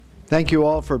Thank you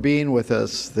all for being with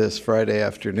us this Friday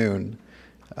afternoon.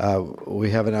 We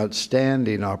have an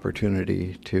outstanding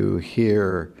opportunity to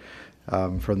hear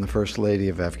from the First Lady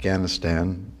of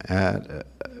Afghanistan at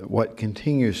what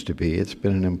continues to be, it's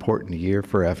been an important year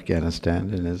for Afghanistan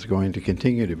and is going to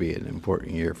continue to be an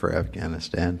important year for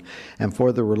Afghanistan and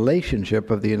for the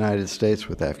relationship of the United States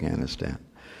with Afghanistan.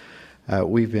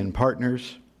 We've been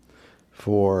partners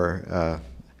for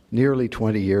nearly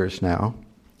 20 years now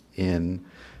in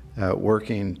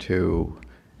working to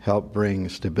help bring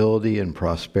stability and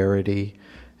prosperity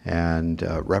and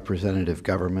representative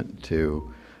government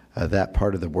to that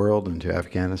part of the world and to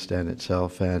Afghanistan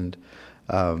itself. And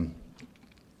the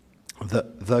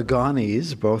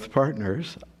Ghanis, both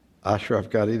partners, Ashraf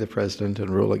Ghani, the president, and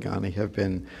Rula Ghani, have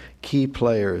been key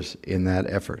players in that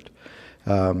effort.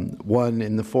 One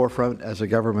in the forefront as a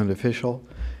government official,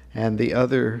 and the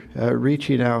other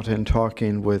reaching out and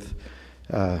talking with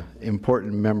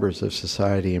important members of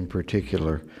society, in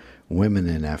particular women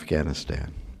in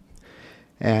Afghanistan.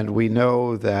 And we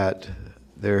know that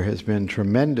there has been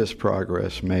tremendous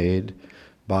progress made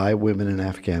by women in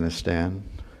Afghanistan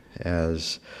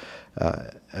as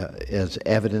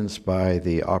evidenced by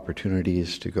the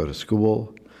opportunities to go to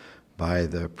school, by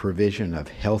the provision of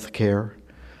health care,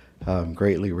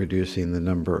 greatly reducing the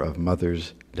number of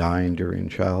mothers dying during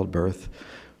childbirth.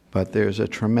 But there's a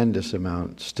tremendous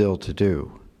amount still to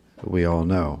do, we all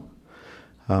know.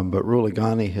 But Rula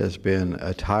Ghani has been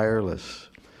a tireless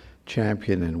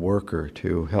champion and worker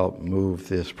to help move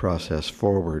this process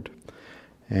forward,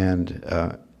 and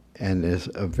is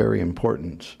of very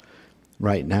importance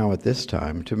right now at this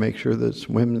time to make sure that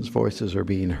women's voices are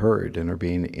being heard and are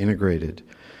being integrated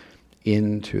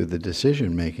into the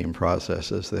decision-making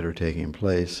processes that are taking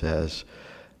place as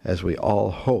we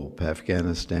all hope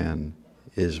Afghanistan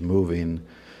is moving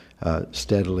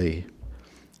steadily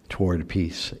toward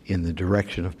peace, in the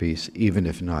direction of peace, even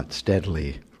if not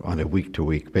steadily on a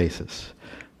week-to-week basis.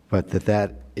 But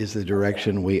that is the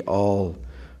direction we all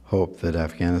hope that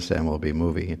Afghanistan will be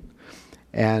moving.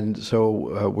 And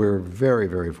so we're very,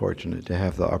 very fortunate to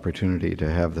have the opportunity to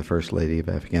have the First Lady of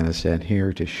Afghanistan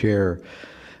here to share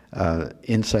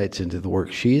insights into the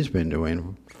work she's been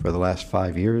doing for the last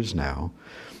 5 years now,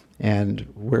 and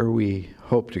where we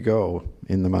hope to go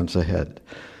in the months ahead.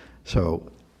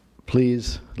 So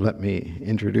please let me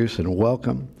introduce and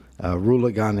welcome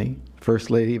Rula Ghani,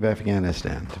 First Lady of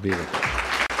Afghanistan, to be with us.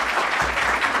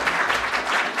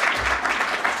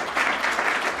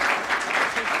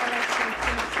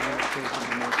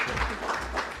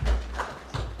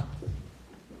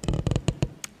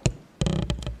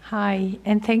 Hi,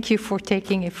 and thank you for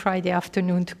taking a Friday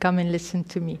afternoon to come and listen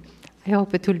to me. I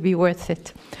hope it will be worth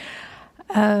it.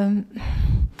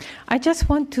 I just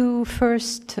want to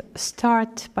first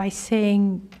start by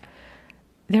saying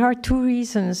there are two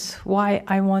reasons why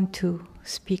I want to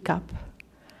speak up.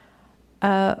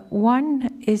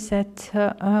 One is that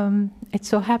it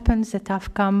so happens that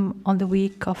I've come on the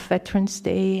week of Veterans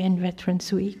Day and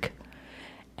Veterans Week,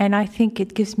 and I think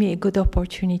it gives me a good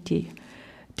opportunity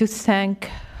to thank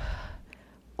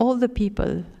all the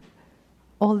people,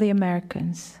 all the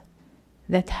Americans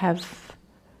that have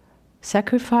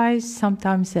sacrificed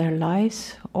sometimes their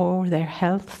lives or their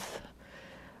health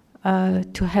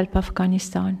to help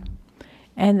Afghanistan.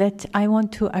 And that I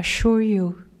want to assure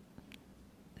you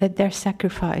that their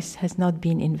sacrifice has not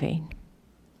been in vain.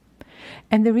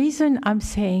 And the reason I'm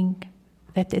saying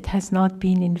that it has not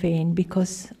been in vain,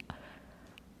 because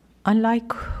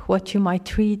unlike what you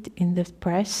might read in the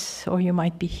press or you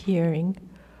might be hearing,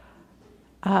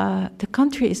 the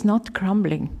country is not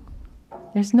crumbling.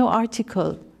 There's no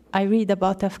article I read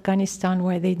about Afghanistan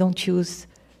where they don't use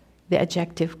the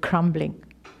adjective crumbling.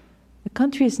 The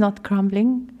country is not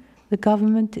crumbling. The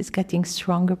government is getting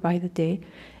stronger by the day.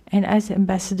 And as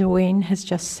Ambassador Wayne has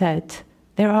just said,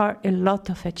 there are a lot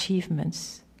of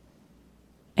achievements.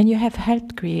 And you have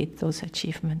helped create those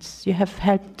achievements. You have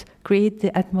helped create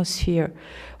the atmosphere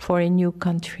for a new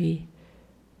country,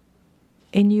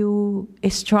 a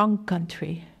strong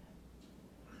country,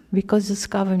 because this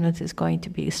government is going to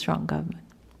be a strong government.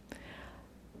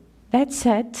 That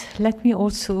said, let me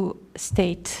also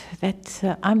state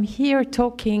that I'm here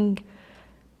talking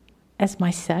as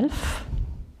myself.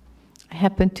 I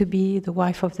happen to be the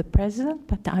wife of the president,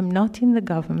 but I'm not in the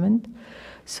government.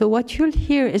 So what you'll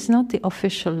hear is not the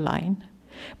official line,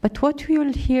 but what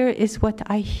you'll hear is what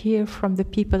I hear from the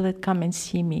people that come and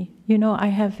see me. You know, I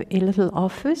have a little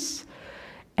office,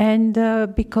 and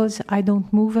because I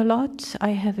don't move a lot,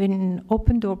 I have an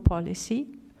open door policy.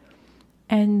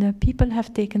 And people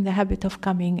have taken the habit of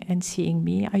coming and seeing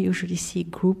me. I usually see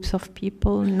groups of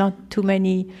people, not too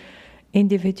many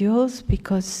individuals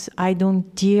because I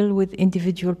don't deal with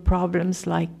individual problems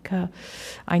like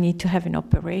I need to have an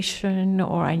operation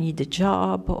or I need a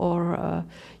job or,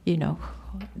 you know,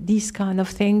 these kind of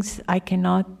things. I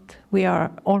cannot, we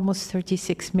are almost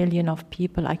 36 million of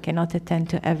people. I cannot attend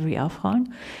to every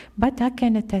Afghan, but I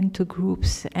can attend to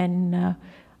groups, and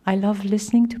I love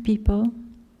listening to people.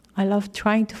 I love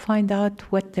trying to find out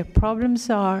what their problems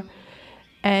are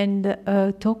and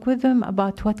talk with them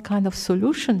about what kind of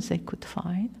solutions they could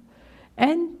find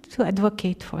and to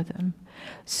advocate for them.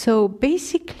 So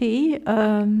basically,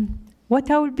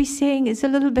 what I will be saying is a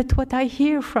little bit what I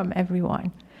hear from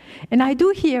everyone. And I do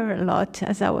hear a lot,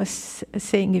 as I was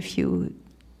saying a few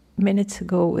minutes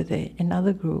ago with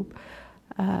another group.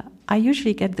 I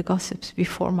usually get the gossips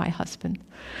before my husband.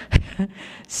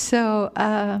 So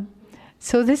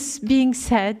this being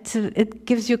said, it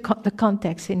gives you the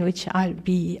context in which I'll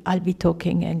be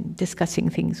talking and discussing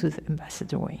things with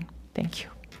Ambassador Wayne. Thank you.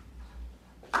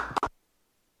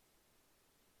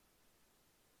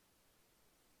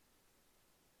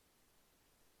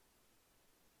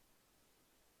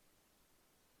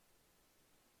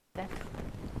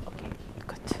 Okay,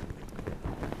 good.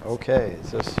 Okay,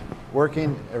 is this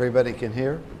working? Everybody can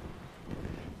hear?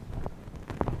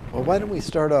 Well, why don't we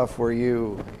start off where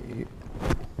you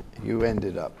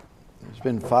ended up? It's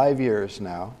been 5 years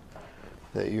now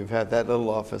that you've had that little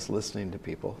office listening to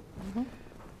people. Mm-hmm.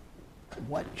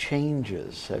 What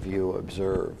changes have you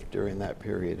observed during that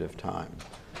period of time?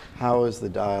 How has the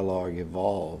dialogue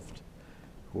evolved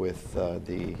with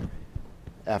the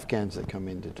Afghans that come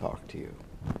in to talk to you?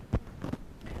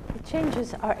 The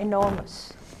changes are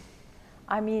enormous.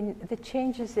 I mean, the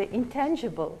changes, the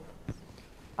intangible,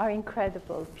 are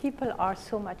incredible. People are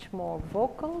so much more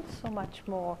vocal, so much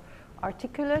more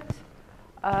articulate,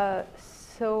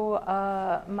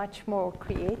 so much more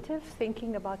creative,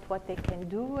 thinking about what they can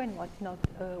do and what not,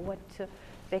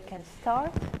 they can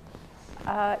start.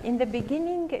 In the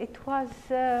beginning, it was,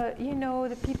 you know,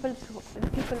 the people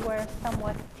were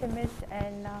somewhat timid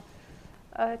and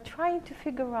trying to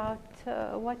figure out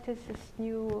what is this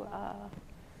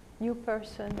new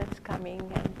person that's coming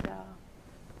and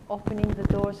opening the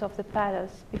doors of the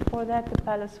palace. Before that, the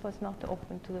palace was not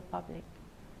open to the public.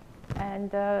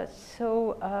 And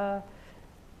so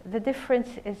the difference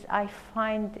is I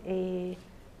find a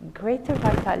greater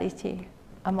vitality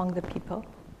among the people.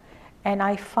 And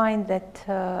I find that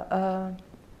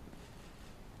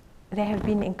they have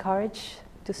been encouraged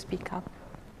to speak up.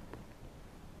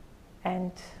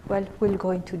 And, well, we'll go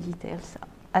into details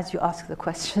as you ask the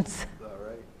questions. All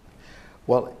right.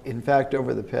 Well, in fact,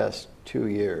 over the past 2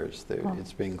 years,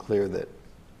 it's been clear that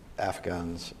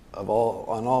Afghans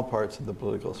on all parts of the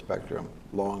political spectrum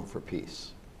long for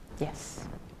peace. Yes.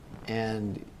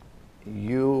 And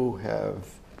you have,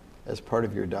 as part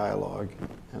of your dialogue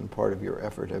and part of your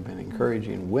effort, have been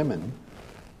encouraging women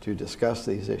to discuss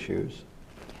these issues,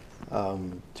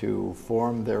 to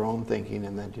form their own thinking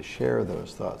and then to share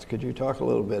those thoughts. Could you talk a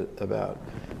little bit about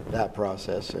that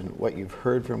process and what you've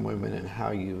heard from women and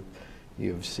how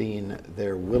you've seen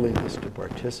their willingness to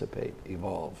participate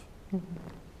evolve? Mm-hmm.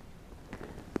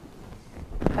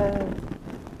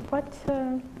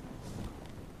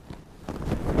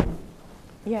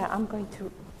 Yeah, I'm going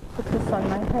to put this on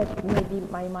my head. Maybe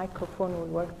my microphone will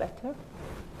work better.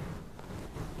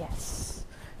 Yes.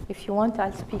 If you want,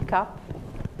 I'll speak up.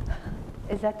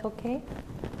 Is that okay?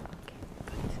 Okay,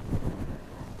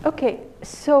 good. Okay,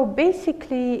 so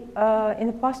basically, in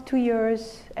the past 2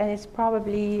 years, and it's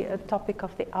probably a topic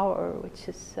of the hour, which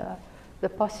is the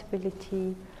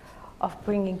possibility of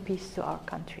bringing peace to our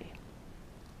country.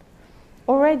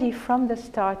 Already from the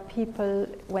start, people,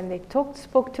 when they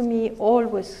spoke to me,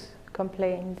 always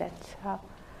complained that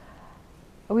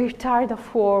we're tired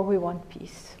of war, we want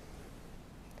peace.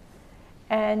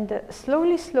 And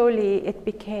slowly, it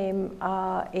became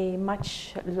a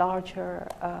much larger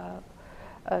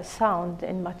sound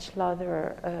and much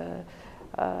louder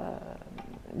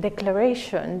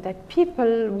declaration that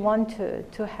people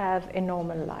wanted to have a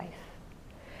normal life.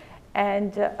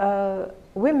 And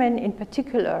women in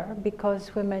particular,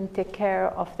 because women take care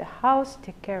of the house,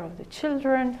 take care of the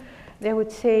children, they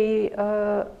would say,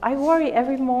 I worry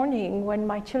every morning when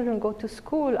my children go to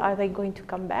school, are they going to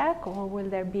come back or will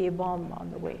there be a bomb on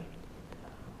the way?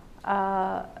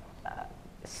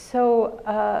 So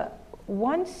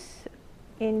once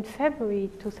in February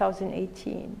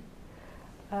 2018,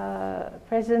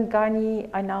 President Ghani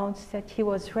announced that he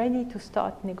was ready to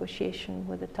start negotiation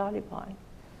with the Taliban.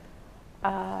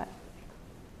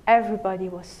 Everybody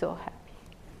was so happy.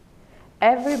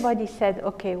 Everybody said,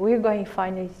 okay, we're going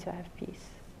finally to have peace.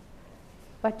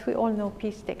 But we all know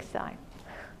peace takes time.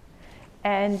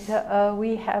 And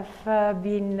we have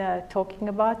been talking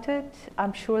about it.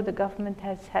 I'm sure the government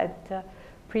has had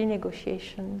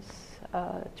pre-negotiations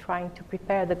trying to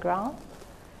prepare the ground.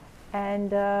 And,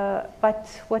 but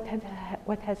what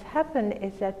has happened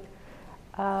is that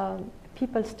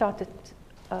people started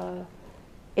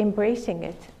embracing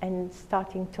it and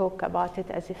starting to talk about it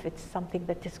as if it's something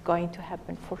that is going to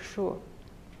happen for sure.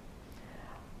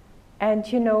 And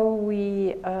you know,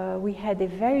 we had a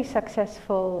very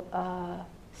successful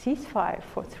ceasefire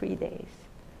for 3 days.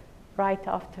 Right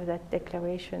after that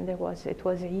declaration, it was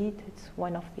Eid. It's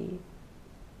one of the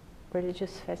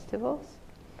religious festivals.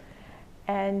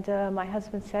 And my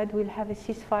husband said, we'll have a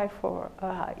ceasefire for,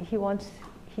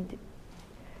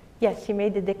 yes, he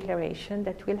made a declaration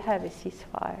that we'll have a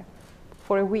ceasefire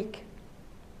for a week.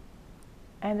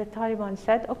 And the Taliban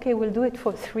said, okay, we'll do it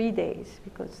for 3 days,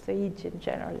 because the Eid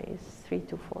generally is 3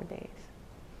 to 4 days.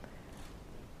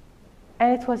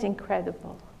 And it was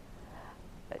incredible.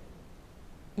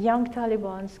 Young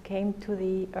Talibans came to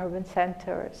the urban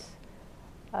centers.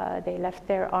 They left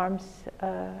their arms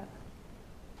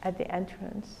at the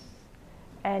entrance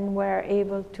and were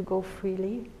able to go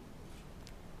freely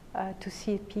to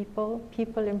see people.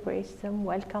 People embraced them,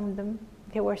 welcomed them.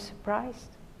 They were surprised.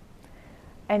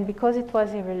 And because it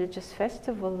was a religious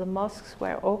festival, the mosques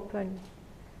were open.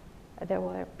 There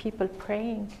were people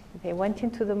praying. They went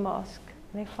into the mosque.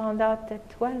 They found out that,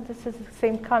 well, this is the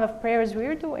same kind of prayers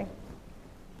we're doing.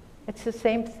 It's the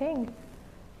same thing.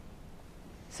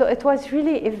 So it was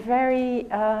really a very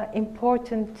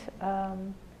important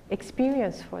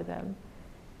experience for them.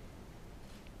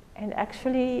 And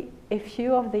actually, a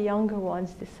few of the younger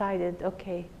ones decided,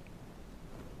 okay,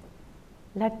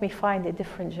 let me find a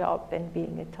different job than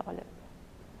being a Talib.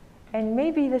 And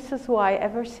maybe this is why,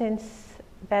 ever since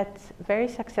that very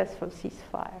successful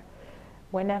ceasefire,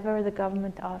 whenever the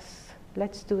government asks,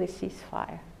 let's do a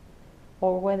ceasefire,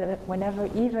 or whenever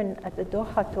even at the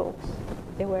Doha talks,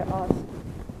 they were asked,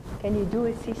 can you do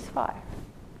a ceasefire?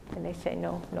 And they say,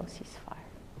 no, no ceasefire.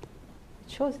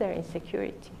 It shows their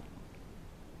insecurity.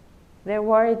 They're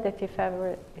worried that if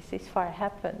ever a ceasefire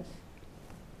happens,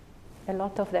 a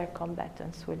lot of their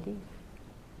combatants will leave.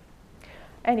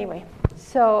 Anyway,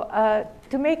 so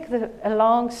to make a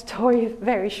long story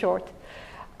very short,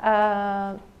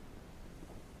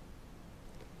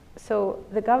 so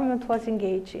the government was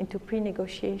engaged into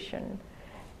pre-negotiation.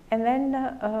 And then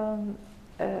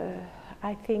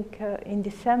I think in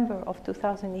December of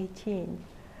 2018,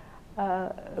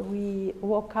 we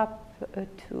woke up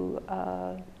to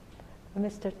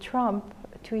Mr. Trump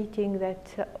tweeting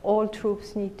that all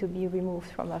troops need to be removed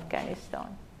from Afghanistan,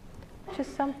 which is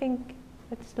something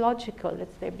that's logical.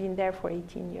 They've been there for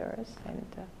 18 years, and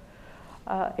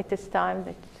it is time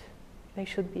that they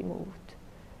should be moved.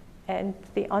 And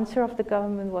the answer of the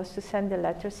government was to send a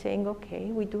letter saying, okay,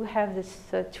 we do have this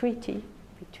treaty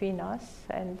between us,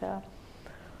 and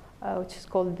which is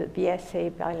called the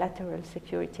BSA, Bilateral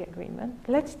Security Agreement.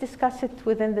 Let's discuss it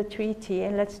within the treaty,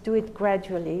 and let's do it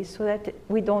gradually so that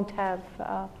we don't have,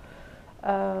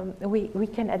 we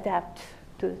can adapt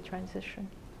to the transition.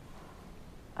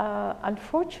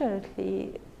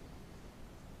 Unfortunately,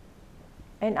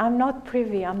 and I'm not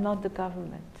privy, I'm not the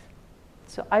government,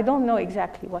 so I don't know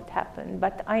exactly what happened,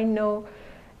 but I know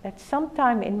that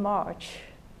sometime in March,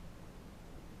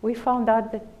 we found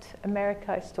out that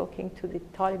America is talking to the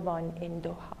Taliban in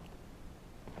Doha.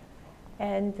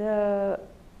 And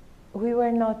we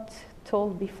were not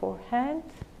told beforehand,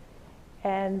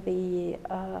 and the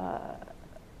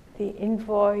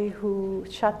envoy who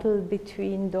shuttled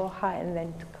between Doha and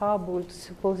then to Kabul to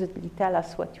supposedly tell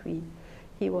us what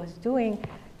he was doing,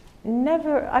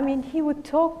 never, I mean, he would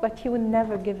talk, but he would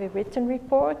never give a written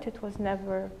report. It was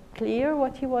never clear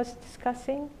what he was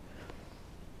discussing.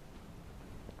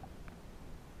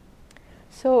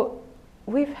 So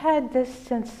we've had this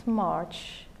since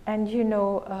March, and you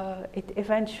know, it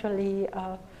eventually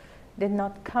did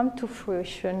not come to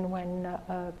fruition when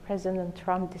President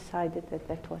Trump decided that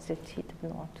that was it. He did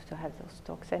not want to have those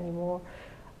talks anymore.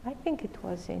 I think it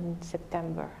was in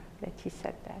September that he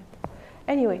said that.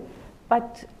 Anyway,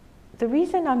 but the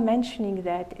reason I'm mentioning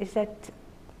that is that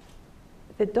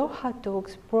the Doha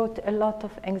talks brought a lot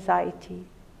of anxiety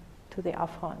to the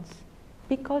Afghans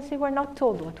because they were not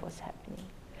told what was happening.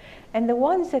 And the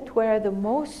ones that were the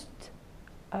most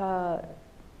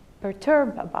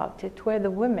perturbed about it were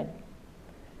the women,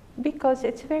 because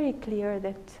it's very clear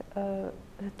that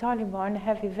the Taliban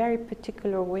have a very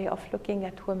particular way of looking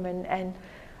at women and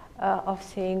of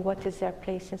saying what is their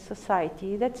place in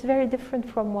society. That's very different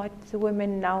from what the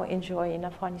women now enjoy in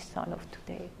Afghanistan of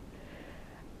today.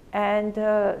 And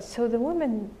so the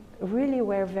women really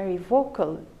were very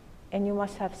vocal, and you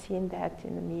must have seen that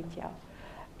in the media,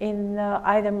 in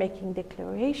either making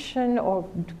declaration or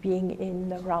being in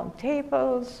the round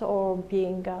tables or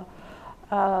being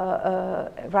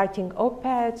writing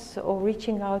op-eds or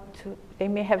reaching out to, they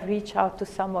may have reached out to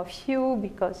some of you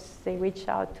because they reached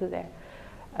out to their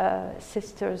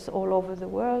sisters all over the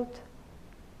world.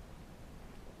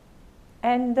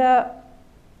 And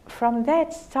from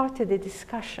that started a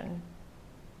discussion.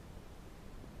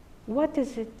 What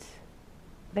is it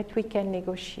that we can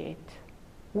negotiate?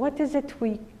 What is it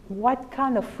what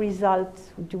kind of results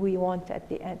do we want at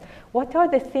the end? What are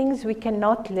the things we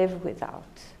cannot live without?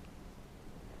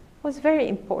 It was very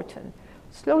important.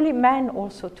 Slowly, men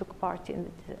also took part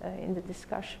in the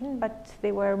discussion, but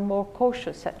they were more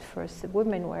cautious at first. The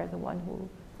women were the one who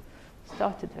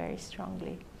started very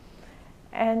strongly.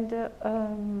 And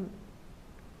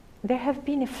there have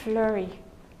been a flurry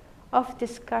of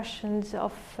discussions,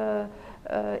 of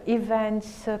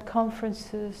events,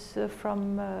 conferences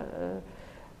from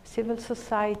civil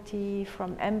society,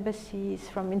 from embassies,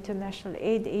 from international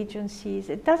aid agencies.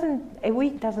 A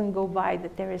week doesn't go by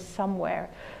that there is somewhere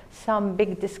some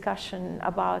big discussion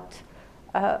about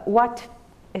what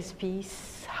is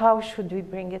peace, how should we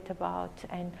bring it about,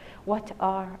 and what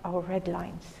are our red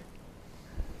lines.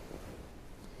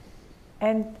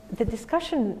 And the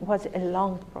discussion was a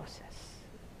long process,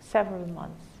 several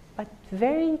months. But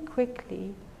very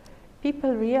quickly,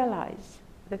 people realized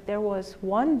that there was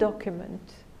one document,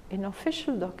 an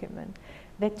official document,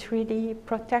 that really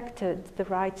protected the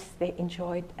rights they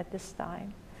enjoyed at this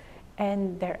time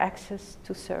and their access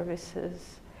to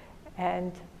services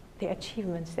and the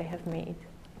achievements they have made.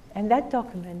 And that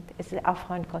document is the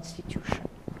Afghan Constitution.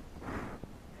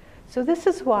 So this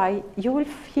is why you will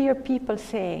hear people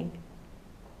saying,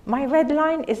 my red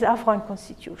line is the Afghan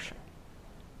Constitution.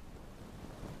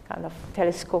 Kind of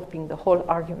telescoping the whole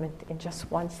argument in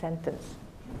just one sentence.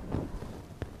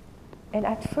 And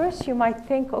at first you might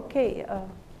think, okay,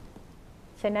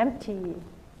 it's an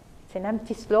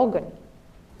empty slogan.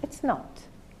 It's not.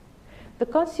 The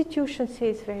Constitution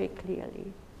says very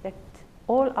clearly that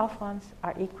all Afghans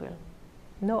are equal.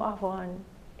 No Afghan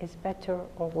is better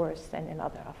or worse than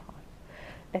another Afghan.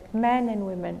 That men and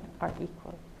women are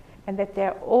equal, and that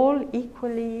they're all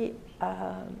equally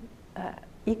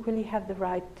have the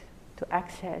right to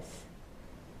access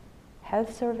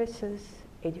health services,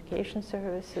 education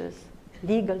services,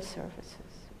 legal services.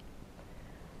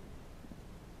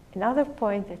 Another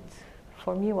point that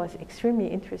for me was extremely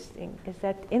interesting is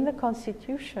that in the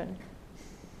Constitution,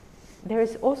 there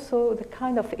is also the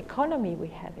kind of economy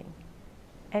we're having.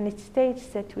 And it states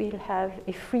that we'll have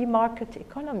a free market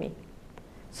economy.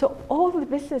 So all the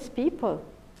business people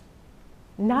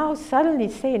now suddenly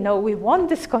say, no, we want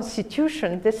this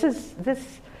Constitution.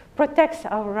 This protects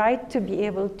our right to be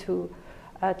able to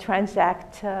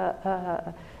transact,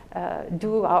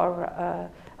 do our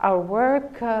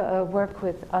work, work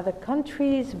with other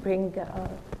countries, bring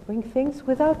things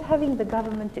without having the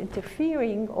government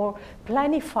interfering or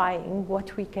planifying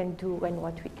what we can do and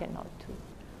what we cannot do.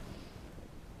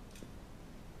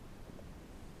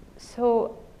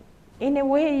 So, in a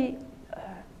way,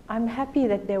 I'm happy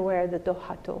that there were the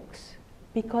Doha talks,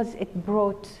 because it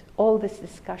brought all this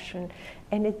discussion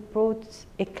and it brought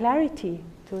a clarity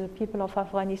to the people of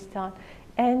Afghanistan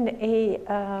and a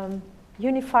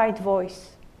unified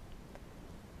voice.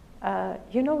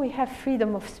 You know, we have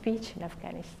freedom of speech in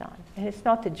Afghanistan, and it's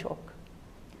not a joke.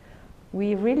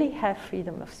 We really have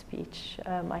freedom of speech.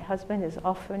 My husband is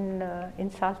often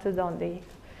insulted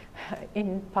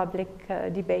in public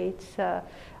debates.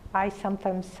 I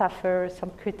sometimes suffer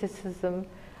some criticism,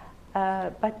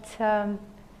 but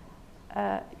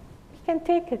we can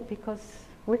take it because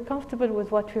we're comfortable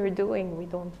with what we're doing. We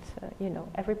don't,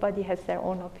 everybody has their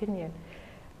own opinion.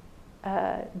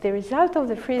 The result of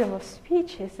the freedom of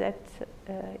speech is that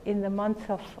in the month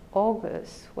of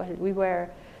August, well, we were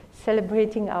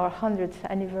celebrating our 100th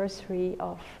anniversary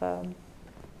of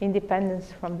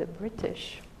independence from the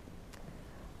British.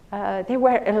 There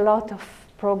were a lot of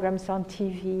programs on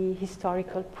TV,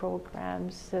 historical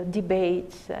programs,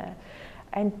 debates,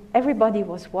 and everybody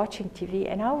was watching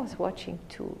TV, and I was watching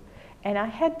too. And I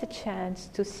had the chance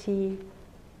to see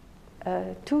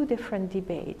two different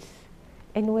debates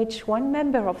in which one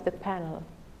member of the panel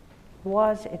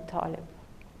was a Talib.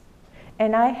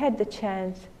 And I had the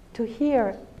chance to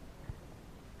hear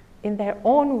in their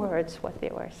own words what they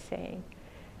were saying.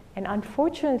 And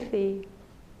unfortunately,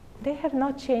 they have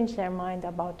not changed their mind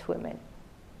about women.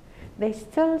 They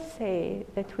still say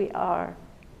that we are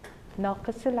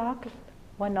naqas al-aql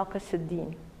wa naqas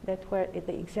al-din. That were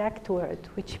the exact word,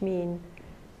 which mean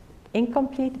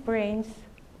incomplete brains,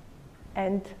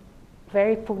 and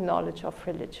very poor knowledge of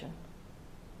religion.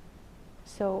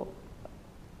 So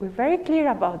we're very clear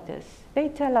about this. They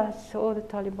tell us, oh, the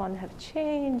Taliban have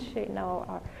changed, you know,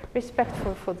 are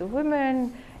respectful for the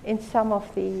women. In some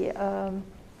of the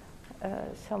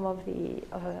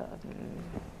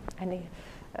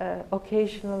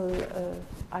occasional,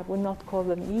 I would not call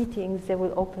them meetings, they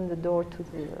will open the door to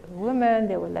the woman,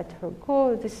 they will let her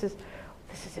go. This is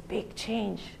a big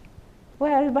change.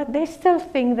 Well, but they still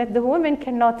think that the women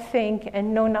cannot think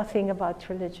and know nothing about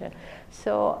religion.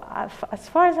 So as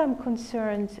far as I'm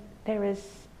concerned, there is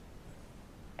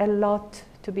a lot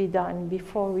to be done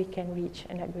before we can reach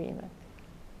an agreement.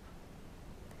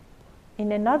 In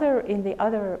the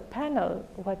other panel,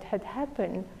 what had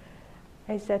happened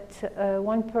is that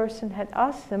one person had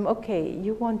asked them, okay,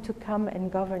 you want to come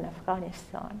and govern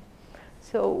Afghanistan.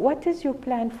 So what is your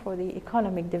plan for the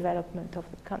economic development of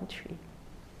the country?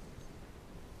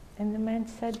 And the man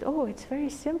said, oh, it's very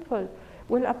simple.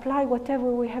 We'll apply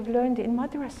whatever we have learned in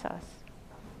madrasas.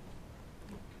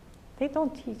 They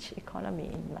don't teach economy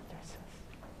in madrasas.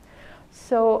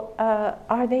 So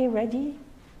are they ready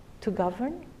to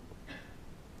govern?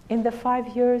 In the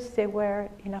 5 years they were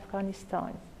in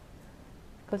Afghanistan,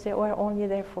 because they were only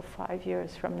there for 5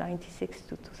 years, from 96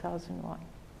 to 2001.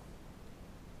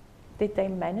 Did they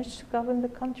manage to govern the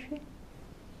country?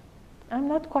 I'm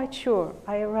not quite sure.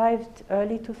 I arrived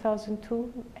early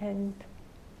 2002, and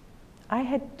I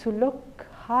had to look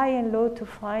high and low to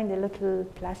find a little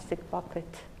plastic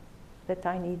bucket that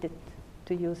I needed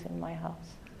to use in my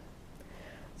house.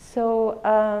 So,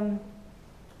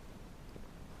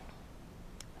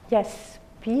 yes,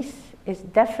 peace is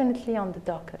definitely on the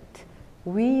docket.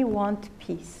 We want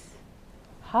peace.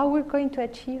 How we're going to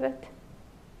achieve it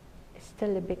is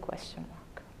still a big question mark.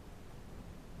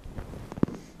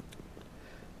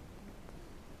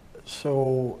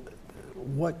 So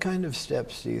what kind of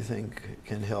steps do you think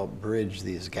can help bridge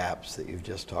these gaps that you've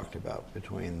just talked about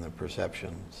between the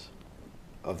perceptions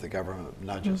of the government,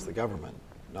 not just the government,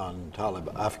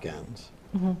 non-Taliban Afghans,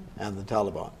 and the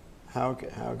Taliban? How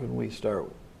can we start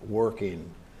working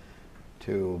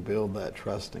to build that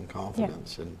trust and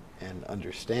confidence and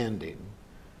understanding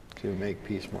to make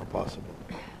peace more possible?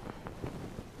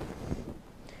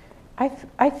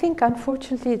 I think,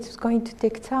 unfortunately, it's going to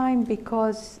take time,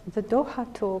 because the Doha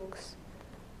talks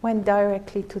went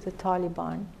directly to the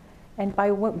Taliban. And by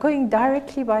going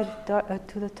directly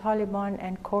to the Taliban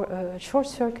and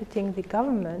short-circuiting the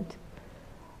government,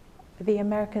 the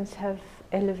Americans have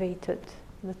elevated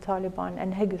the Taliban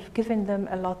and have given them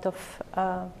a lot of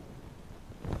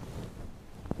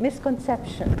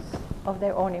misconceptions of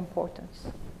their own importance.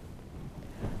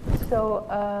 So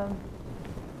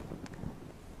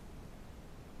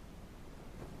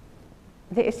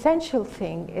the essential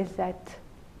thing is that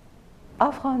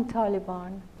Afghan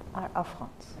Taliban are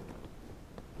Afghans.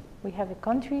 We have a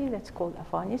country that's called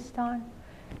Afghanistan,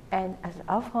 and as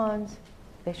Afghans,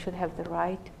 they should have the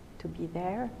right to be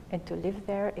there and to live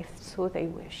there if so they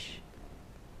wish.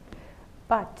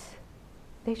 But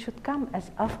they should come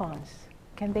as Afghans.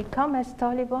 Can they come as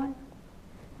Taliban?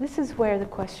 This is where the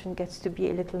question gets to be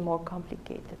a little more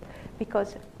complicated,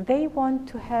 because they want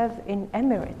to have an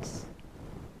Emirates,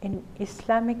 an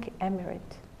Islamic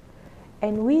Emirate.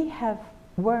 And we have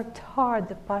worked hard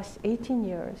the past 18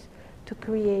 years to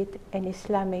create an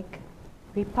Islamic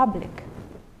Republic.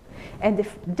 And the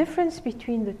difference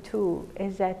between the two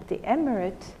is that the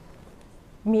Emirate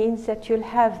means that you'll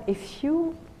have a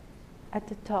few at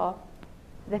the top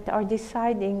that are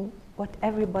deciding what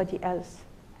everybody else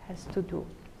has to do.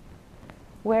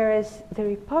 Whereas the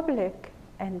Republic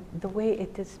and the way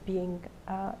it is being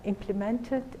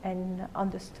implemented and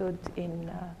understood in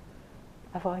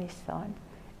Afghanistan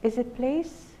is a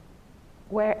place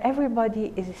where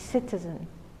everybody is a citizen.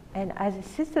 And as a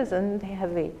citizen, they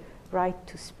have a right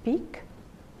to speak,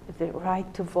 the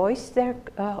right to voice their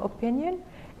opinion,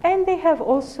 and they have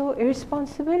also a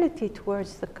responsibility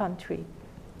towards the country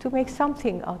to make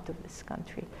something out of this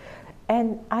country.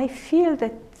 And I feel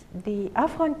that the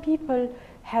Afghan people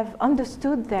have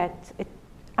understood that.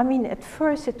 I mean, at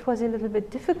first it was a little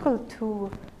bit difficult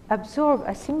to absorb,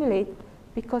 assimilate,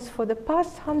 because for the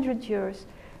past 100 years,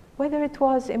 whether it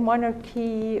was a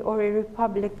monarchy or a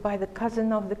republic by the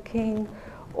cousin of the king,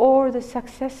 or the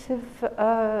successive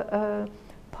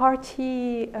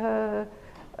party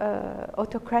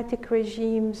autocratic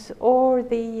regimes, or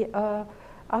the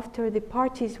after the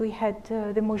parties we had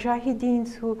the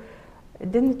Mujahideens, who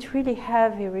didn't really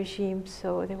have a regime,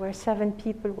 so there were 7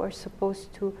 people who were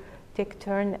supposed to take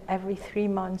turn every 3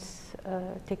 months,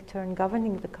 take turn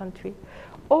governing the country,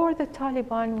 or the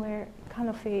Taliban were kind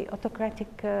of a autocratic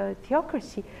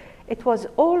theocracy. It was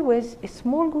always a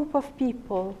small group of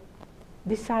people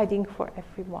deciding for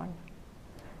everyone.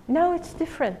 Now it's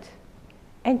different.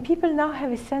 And people now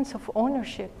have a sense of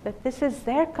ownership, that this is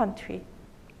their country.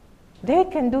 They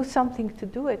can do something to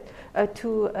do it,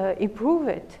 to improve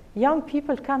it. Young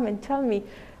people come and tell me,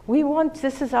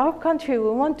 this is our country, we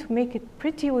want to make it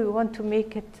pretty, we want to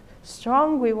make it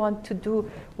strong, we want to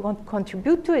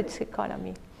contribute to its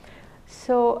economy.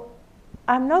 So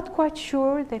I'm not quite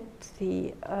sure that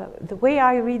the way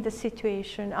I read the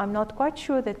situation, I'm not quite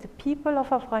sure that the people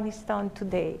of Afghanistan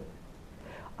today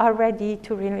are ready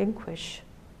to relinquish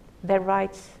their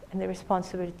rights and their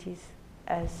responsibilities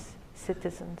as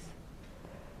citizens.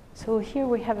 So here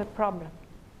we have a problem,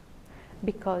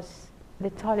 because the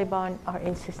Taliban are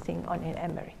insisting on an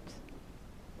emirate.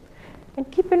 And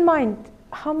keep in mind,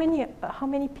 how many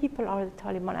people are the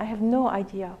Taliban? I have no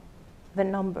idea the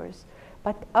numbers.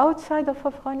 But outside of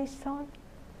Afghanistan,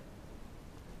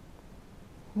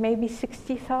 maybe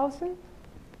 60,000.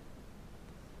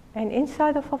 And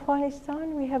inside of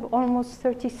Afghanistan, we have almost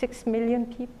 36 million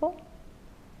people.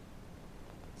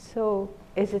 So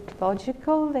is it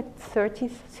logical that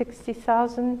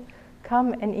 60,000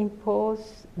 come and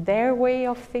impose their way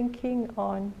of thinking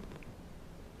on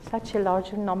such a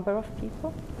larger number of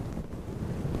people?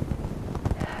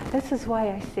 This is why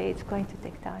I say it's going to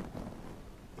take time.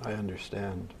 I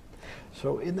understand.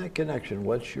 So in that connection,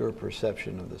 what's your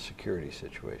perception of the security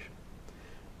situation?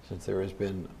 Since there has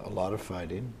been a lot of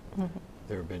fighting,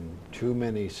 there have been too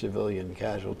many civilian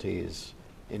casualties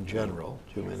in general,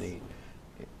 too many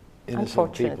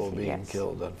innocent people being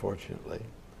killed, unfortunately.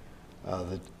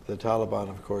 The Taliban,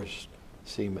 of course,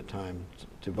 seem at times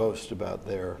to boast about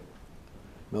their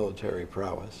military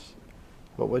prowess.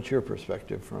 But what's your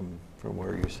perspective from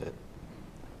where you sit?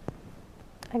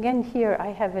 Again, here I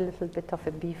have a little bit of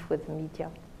a beef with the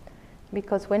media,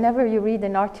 because whenever you read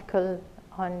an article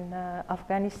on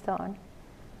Afghanistan,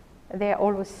 they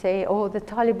always say, oh, the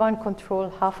Taliban control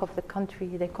half of the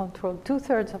country, they control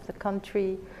 2/3 of the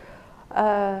country,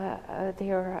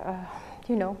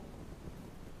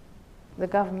 the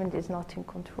government is not in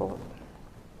control.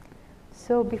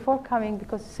 So before coming,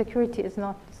 because security is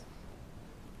not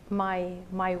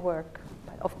my work,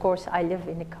 but of course I live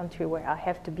in a country where I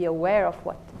have to be aware of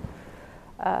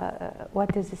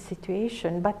what is the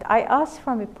situation. But I asked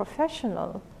from a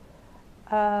professional,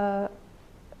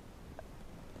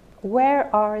 where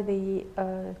are the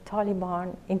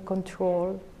Taliban in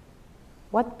control?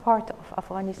 What part of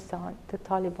Afghanistan the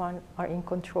Taliban are in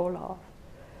control of?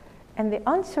 And the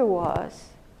answer was,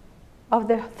 of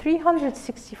the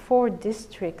 364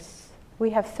 districts, we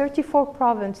have 34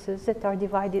 provinces that are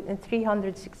divided in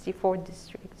 364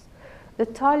 districts. The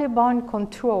Taliban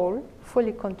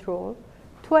fully control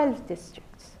 12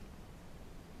 districts.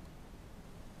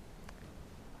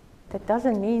 That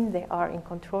doesn't mean they are in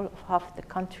control of half the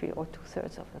country or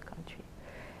 2/3 of the country.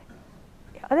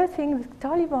 The other thing, the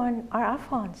Taliban are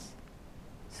Afghans.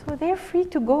 So they're free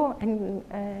to go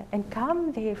and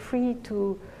come. They're free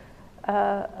to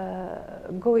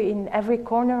go in every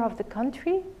corner of the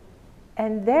country.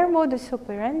 And their modus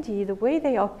operandi, the way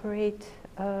they operate,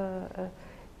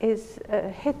 is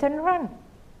hit and run,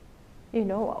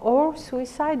 or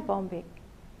suicide bombing.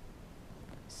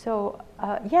 So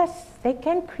yes, they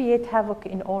can create havoc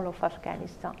in all of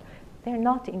Afghanistan. They're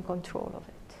not in control of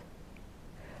it.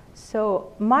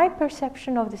 So my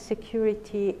perception of the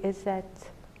security is that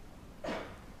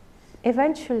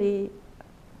eventually,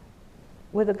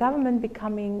 with the government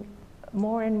becoming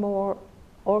more and more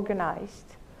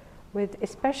organized, with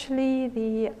especially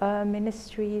the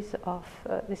ministries of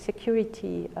the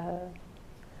security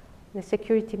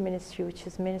ministry, which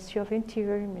is Ministry of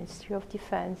Interior, Ministry of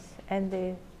Defense, and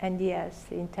the NDS,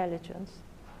 the intelligence,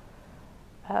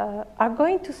 are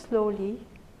going to slowly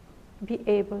be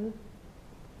able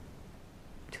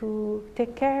to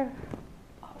take care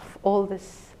of all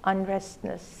this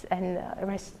unrestness and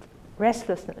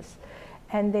restlessness,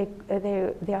 and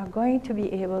they are going to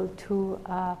be able to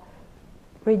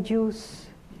reduce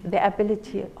the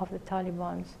ability of the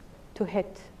Taliban to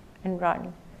hit and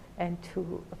run and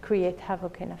to create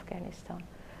havoc in Afghanistan.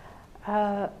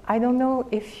 I don't know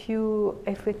if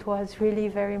it was really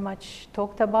very much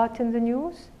talked about in the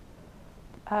news.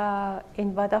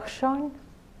 In Badakhshan,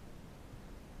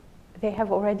 they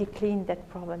have already cleaned that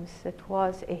province that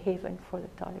was a haven for the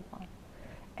Taliban.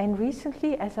 And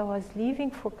recently, as I was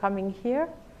leaving for coming here,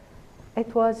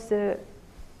 it was the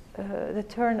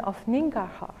turn of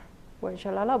Nangarhar, where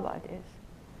Jalalabad is,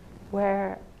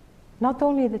 where not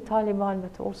only the Taliban,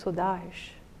 but also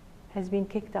Daesh has been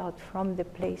kicked out from the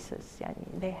places.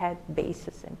 They had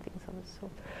bases and things of the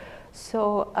sort.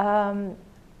 So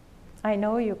I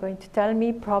know you're going to tell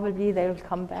me probably they will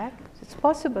come back. It's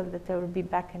possible that they will be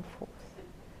back and forth.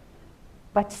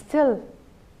 But still,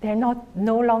 they're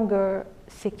no longer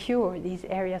secure. These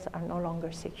areas are no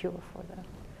longer secure for them.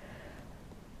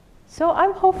 So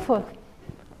I'm hopeful.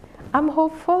 I'm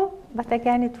hopeful, but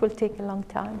again, it will take a long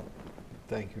time.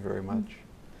 Thank you very much.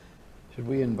 Should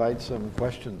we invite some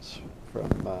questions from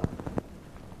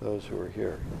those who are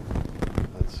here?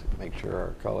 Let's make sure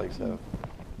our colleagues have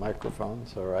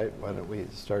microphones. All right, why don't we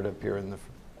start up here in the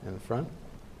front?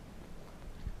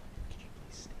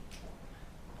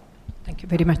 Thank you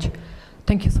very much.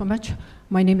 Thank you so much.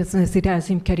 My name is Nazira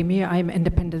Azim Karimi. I'm an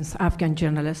independent Afghan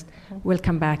journalist.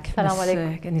 Welcome back.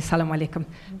 Assalamu alaikum. Assalamu alaikum.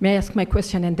 May I ask my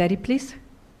question in Dari, please?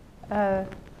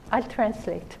 I'll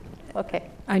translate. Okay.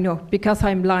 I know, because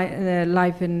I'm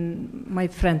live in my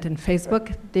friend in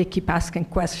Facebook, they keep asking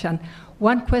questions.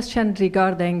 One question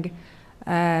regarding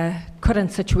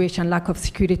current situation, lack of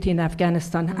security in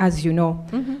Afghanistan, as you know.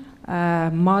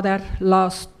 Mother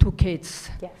lost 2 kids.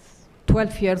 Yes.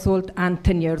 12 years old and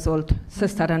 10 years old,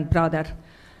 sister and brother.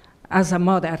 As a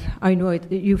mother, I know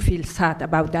you feel sad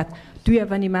about that. Do you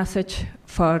have any message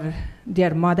for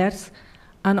their mothers?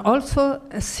 And also,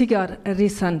 a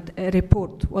recent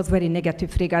report was very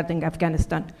negative regarding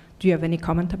Afghanistan. Do you have any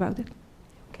comment about it?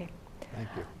 Okay. Thank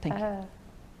you. Thank you.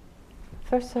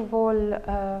 First of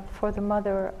all, for the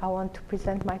mother, I want to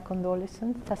present my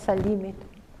condolences. Tasalimit.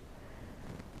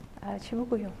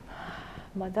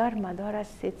 Madaras,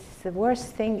 it's the worst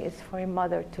thing is for a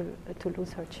mother to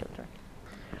lose her children.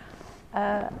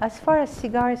 As far as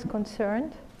cigar is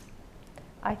concerned,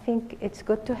 I think it's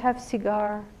good to have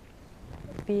cigar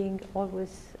being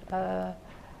always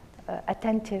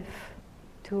attentive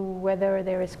to whether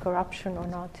there is corruption or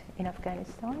not in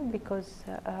Afghanistan, because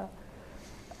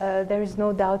there is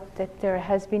no doubt that there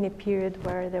has been a period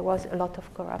where there was a lot of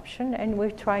corruption, and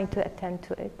we're trying to attend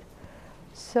to it.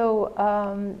 So,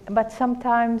 but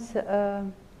sometimes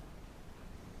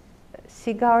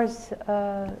cigars'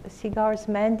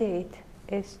 mandate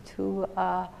is to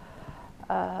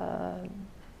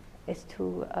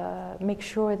make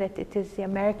sure that it is the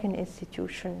American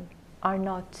institution are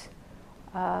not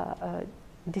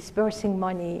dispersing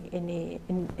money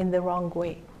in the wrong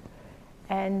way,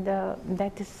 and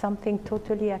that is something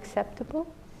totally acceptable.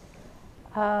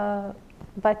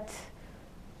 But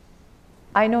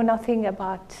I know nothing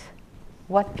about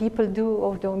what people do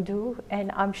or don't do,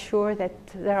 and I'm sure that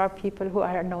there are people who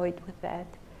are annoyed with that,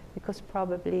 because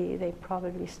they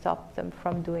probably stopped them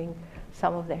from doing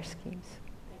some of their schemes.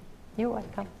 You're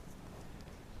welcome.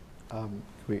 Can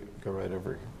we go right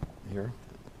over here,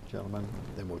 gentlemen?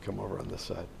 Then we'll come over on this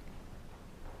side.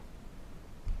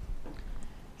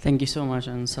 Thank you so much,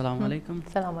 and Assalamu alaikum.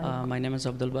 Assalamu alaikum. My name is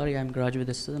Abdul Bari. I'm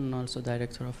graduate student and also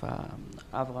director of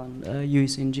Afghan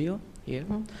US NGO here.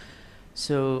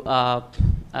 So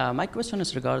my question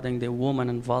is regarding the woman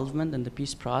involvement in the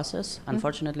peace process.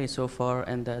 Unfortunately, so far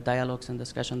in the dialogues and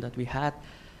discussion that we had,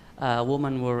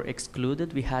 women were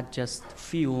excluded. We had just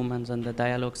few women in the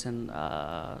dialogues in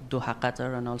Doha,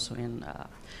 Qatar, and also in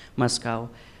Moscow.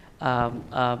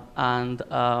 And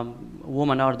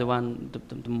women are the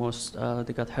most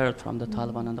they got hurt from the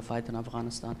Taliban and the fight in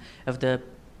Afghanistan. If the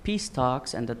peace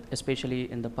talks, and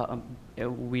especially in the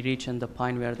we reach in the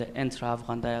point where the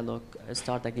intra-Afghan dialogue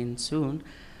start again soon,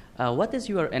 what is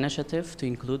your initiative to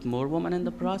include more women in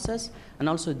the process? And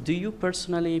also, do you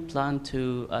personally plan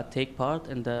to take part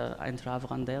in the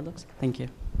intra-Afghan dialogues? Thank you.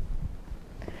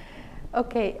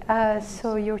 Okay,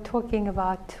 so you're talking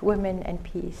about women and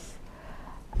peace.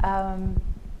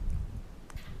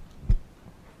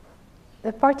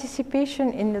 The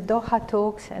participation in the Doha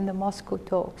talks and the Moscow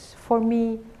talks, for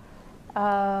me,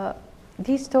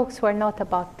 these talks were not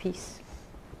about peace.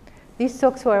 These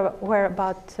talks were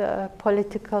about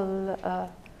political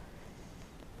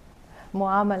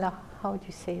muamala. How do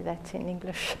you say that in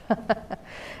English?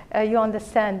 You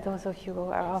understand, those of you who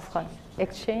are Afghan.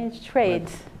 Exchange, trade.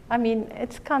 I mean,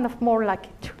 it's kind of more like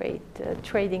a trade,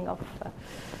 trading of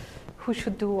who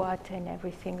should do what and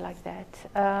everything like that.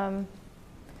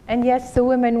 And yes, the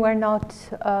women were not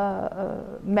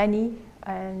many,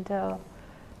 and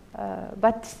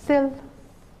but still,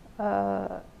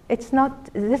 it's not.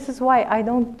 This is why I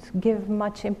don't give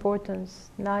much importance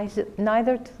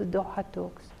neither to the Doha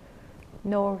talks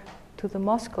nor to the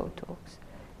Moscow talks,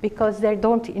 because they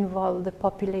don't involve the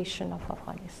population of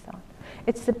Afghanistan.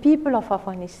 It's the people of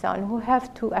Afghanistan who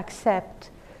have to accept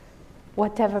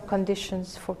whatever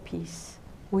conditions for peace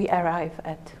we arrive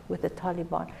at with the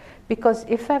Taliban. Because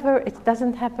if ever it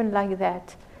doesn't happen like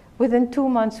that, within 2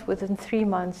 months, within 3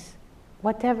 months,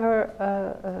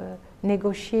 whatever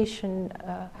negotiation,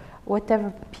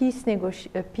 whatever peace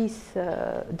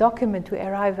document we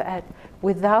arrive at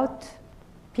without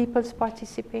people's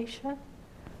participation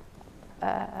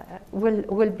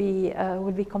will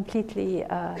be completely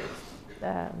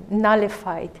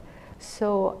nullified.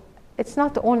 So it's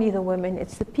not only the women,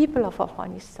 it's the people of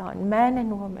Afghanistan, men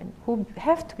and women, who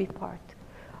have to be part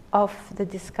of the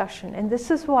discussion. And this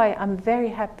is why I'm very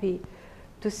happy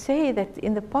to say that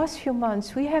in the past few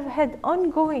months we have had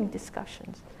ongoing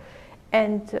discussions.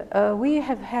 And we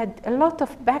have had a lot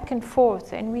of back and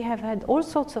forth, and we have had all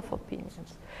sorts of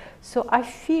opinions. So I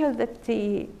feel that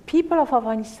the people of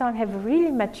Afghanistan have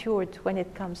really matured when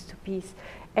it comes to peace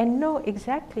and know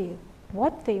exactly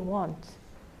what they want.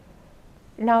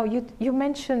 Now, you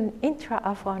mentioned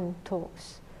intra-Afghan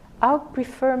talks. I would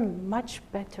prefer much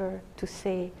better to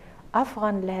say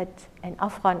Afghan-led and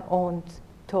Afghan-owned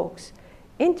talks.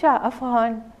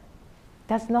 Intra-Afghan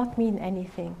does not mean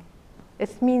anything.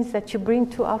 It means that you bring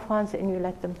 2 Afghans and you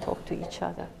let them talk to each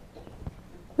other.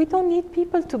 We don't need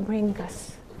people to bring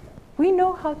us. We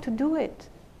know how to do it.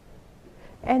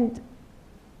 And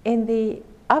in the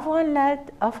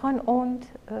Afghan-led, Afghan-owned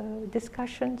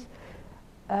discussions,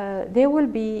 there will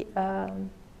be, the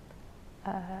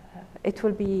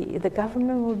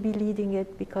government will be leading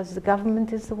it, because the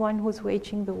government is the one who's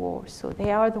waging the war. So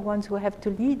they are the ones who have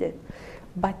to lead it.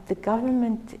 But the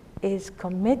government is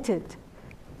committed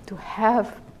to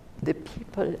have the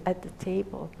people at the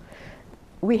table.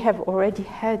 We have already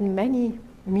had many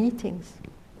meetings.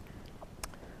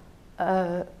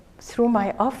 Through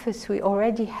my office, we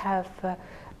already have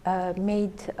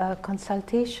made a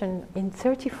consultation in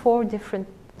 34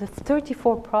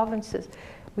 provinces.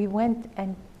 We went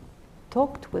and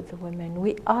talked with the women.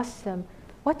 We asked them,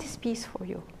 what is peace for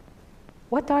you?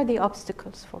 What are the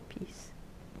obstacles for peace?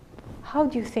 How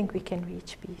do you think we can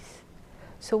reach peace?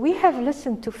 So we have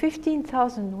listened to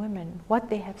 15,000 women, what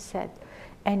they have said.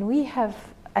 And we have,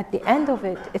 at the end of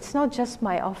it, it's not just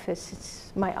my office.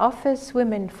 It's my office,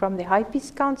 women from the High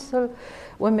Peace Council,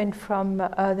 women from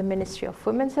the Ministry of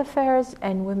Women's Affairs,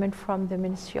 and women from the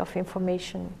Ministry of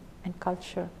Information and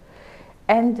Culture.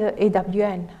 And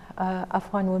AWN,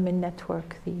 Afghan Women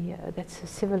Network, that's a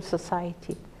civil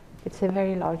society. It's a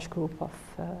very large group of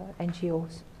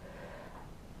NGOs.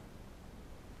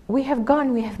 We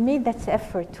have made that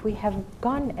effort. We have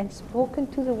gone and spoken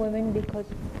to the women, because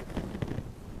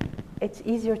it's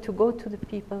easier to go to the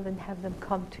people than have them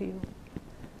come to you.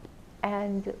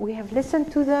 And we have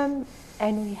listened to them,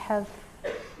 and we have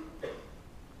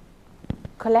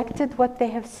collected what they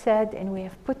have said, and we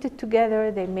have put it together.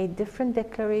 They made different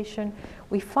declarations.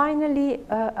 We finally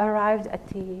arrived at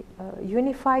the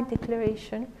unified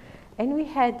declaration, and we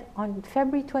had on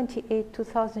February 28,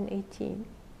 2019,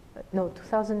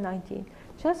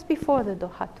 just before the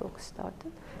Doha talks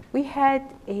started, we had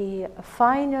a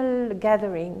final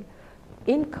gathering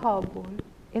in Kabul,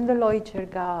 in the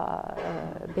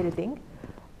Loyjerga building.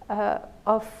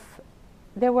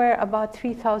 There were about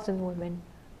 3,000 women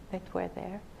that were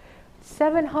there.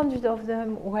 700 of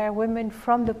them were women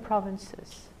from the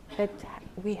provinces that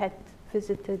we had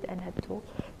visited and had talked.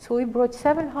 So we brought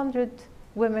 700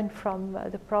 women from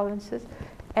the provinces,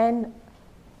 and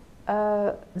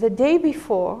the day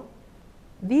before,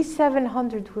 these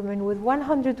 700 women with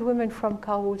 100 women from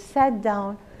Kabul sat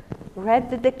down, read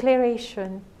the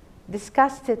declaration,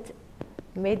 discussed it,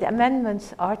 made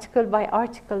amendments article by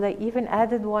article. They even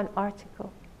added one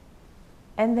article.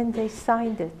 And then they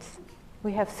signed it.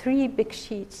 We have 3 big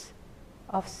sheets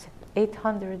of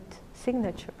 800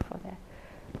 signatures for that.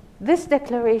 This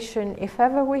declaration, if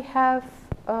ever we have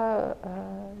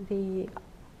the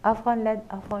Afghan-led,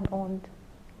 Afghan-owned,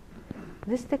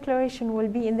 this declaration will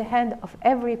be in the hand of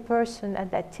every person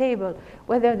at that table,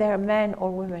 whether they're men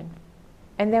or women,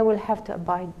 and they will have to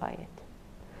abide by it.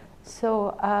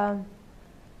 So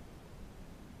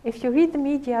if you read the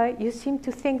media, you seem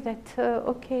to think that,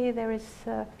 okay, there is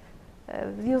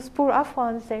these poor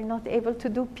Afghans, they're not able to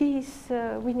do peace,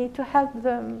 we need to help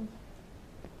them.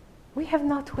 We have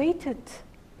not waited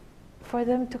for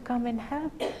them to come and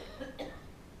help.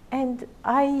 And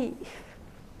I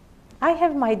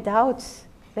have my doubts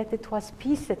that it was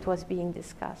peace that was being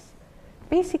discussed.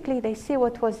 Basically, they say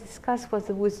what was discussed was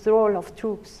the withdrawal of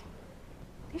troops.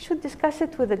 They should discuss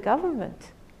it with the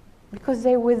government, because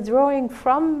they're withdrawing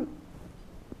from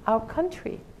our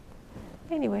country.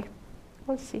 Anyway,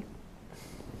 we'll see.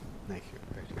 Thank you.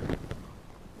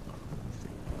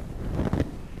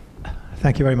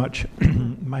 Thank you very much.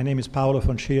 My name is Paolo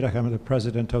von Schirach. I'm the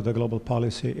president of the Global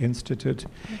Policy Institute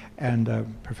and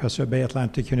professor at Bay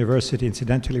Atlantic University.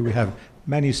 Incidentally, we have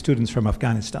many students from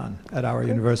Afghanistan at our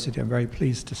university. I'm very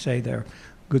pleased to say they're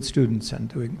good students and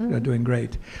they're doing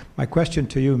great. My question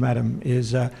to you, madam,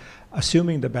 is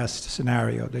assuming the best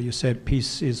scenario that you said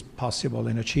peace is possible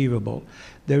and achievable,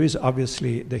 there is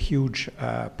obviously the huge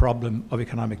problem of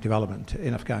economic development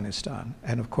in Afghanistan.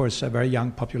 And of course, a very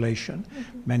young population,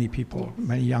 many people,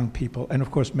 many young people, and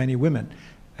of course, many women,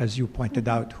 as you pointed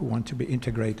out, who want to be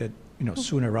integrated,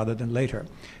 sooner rather than later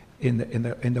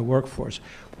in the workforce.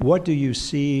 What do you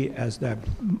see as the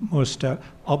most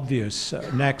obvious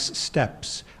next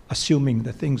steps, assuming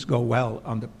that things go well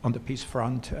on the peace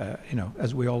front,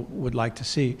 as we all would like to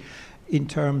see, in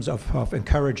terms of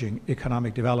encouraging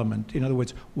economic development? In other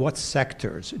words, what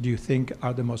sectors do you think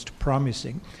are the most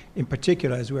promising? In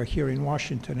particular, as we're here in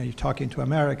Washington and you're talking to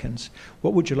Americans,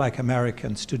 what would you like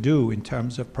Americans to do in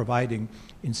terms of providing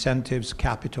incentives,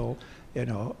 capital,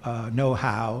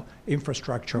 know-how,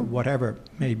 infrastructure, whatever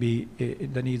may be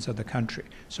the needs of the country?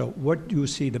 So what do you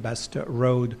see the best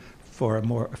road for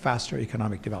a faster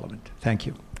economic development? Thank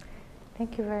you.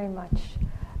 Thank you very much.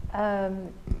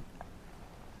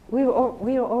 We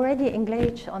are already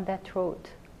engaged on that road.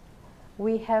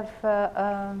 We have,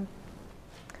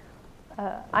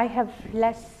 I have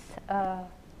less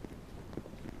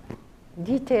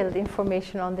detailed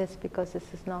information on this because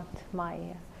this is not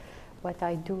what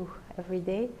I do every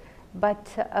day. But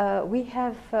we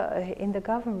have, in the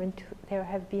government, there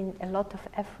have been a lot of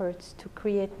efforts to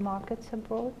create markets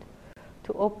abroad,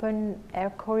 to open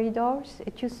air corridors.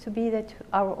 It used to be that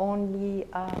our only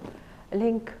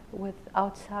link with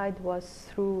outside was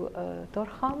through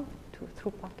Torkham,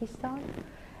 through Pakistan.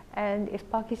 And if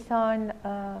Pakistan,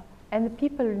 and the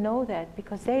people know that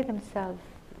because they themselves,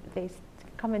 they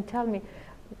come and tell me,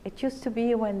 it used to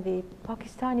be when the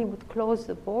Pakistani would close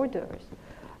the borders,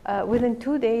 within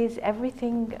 2 days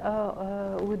everything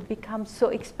would become so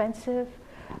expensive.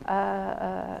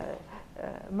 Mara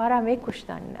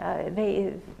mekushtan,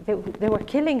 they were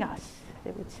killing us,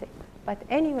 they would say. But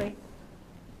anyway,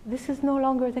 this is no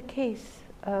longer the case.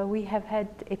 We have had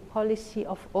a policy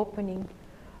of opening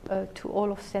to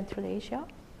all of Central Asia,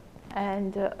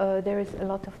 and there is a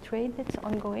lot of trade that's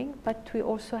ongoing, but we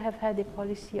also have had a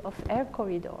policy of air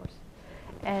corridors.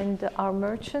 And our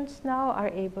merchants now are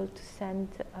able to send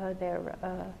their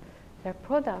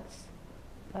products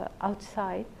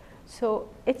outside. So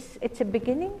it's a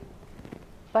beginning,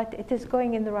 but it is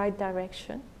going in the right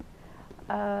direction.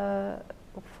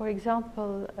 For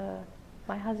example,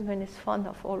 my husband is fond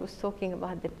of always talking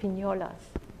about the piñolas,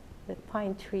 the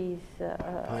pine trees,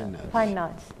 pine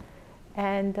nuts.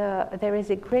 And there is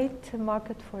a great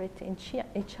market for it in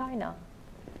China.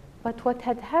 But what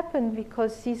had happened,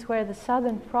 because these were the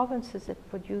southern provinces that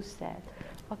produced that,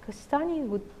 Pakistani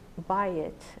would buy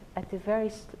it at a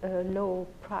very low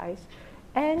price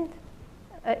and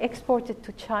export it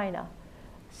to China.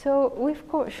 So we've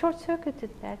short-circuited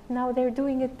that. Now they're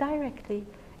doing it directly.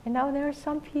 And now there are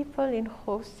some people in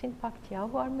Khost, in Paktia,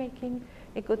 who are making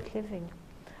a good living.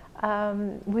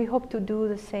 We hope to do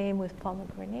the same with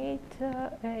pomegranate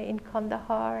in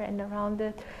Kandahar and around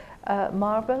it.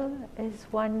 Marble is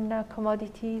one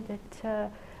commodity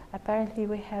that apparently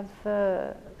we have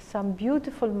some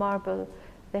beautiful marble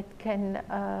that can,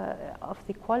 of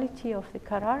the quality of the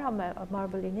Carrara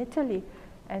marble in Italy.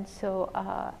 And so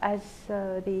as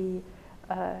the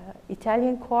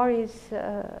Italian quarries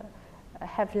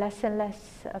have less and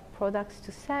less products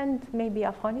to send, maybe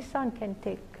Afghanistan can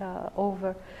take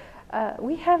over.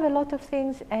 We have a lot of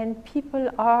things, and people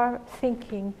are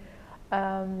thinking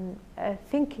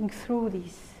through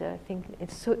these things,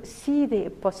 so see the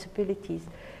possibilities.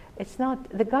 It's not,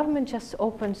 the government just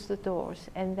opens the doors,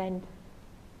 and then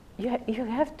you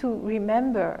have to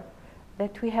remember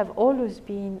that we have always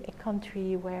been a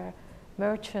country where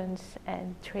merchants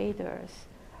and traders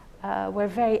were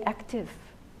very active.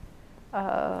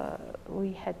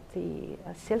 We had the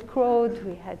Silk Road,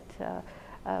 we had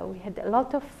a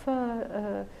lot of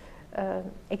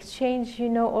exchange. You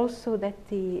know also that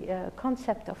the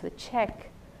concept of the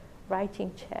check,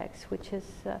 writing checks, which is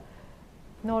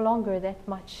no longer that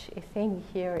much a thing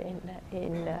here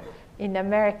in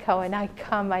America. When I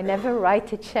come, I never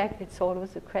write a check, it's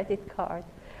always a credit card.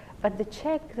 But the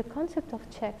check, the concept of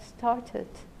check started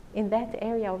in that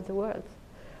area of the world.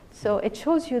 So it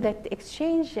shows you that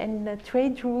exchange and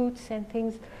trade routes and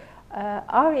things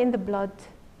are in the blood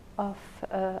of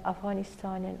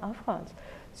Afghanistan and Afghans.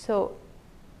 So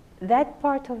that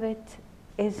part of it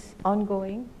is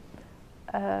ongoing.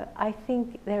 I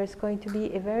think there is going to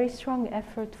be a very strong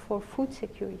effort for food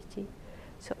security.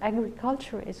 So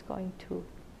agriculture is going to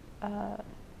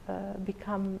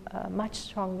become much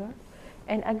stronger.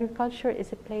 And agriculture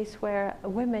is a place where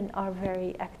women are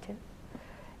very active.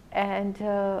 And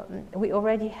we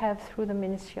already have, through the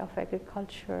Ministry of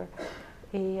Agriculture,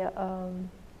 a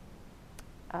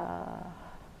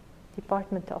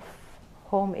Department of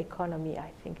Home Economy, I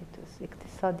think it was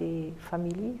Iqtisadi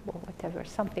Family or whatever,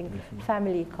 something,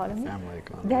 family economy,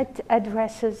 that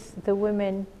addresses the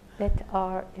women that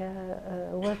are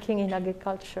working in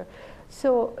agriculture.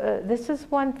 So this is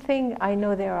one thing. I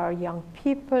know there are young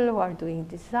people who are doing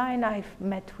design. I've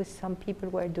met with some people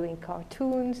who are doing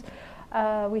cartoons.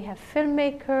 We have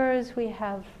filmmakers. We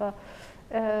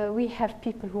have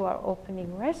people who are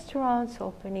opening restaurants,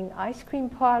 opening ice cream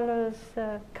parlors,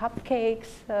 cupcakes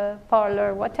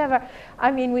parlor, whatever.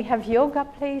 I mean, we have yoga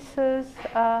places.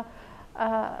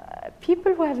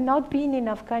 People who have not been in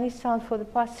Afghanistan for the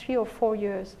past 3 or 4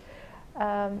 years,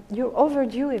 you're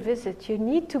overdue a visit. You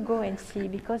need to go and see,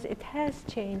 because it has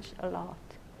changed a lot.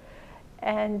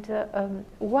 And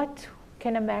what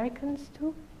can Americans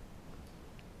do?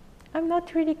 I'm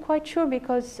not really quite sure,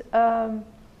 because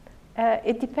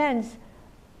it depends.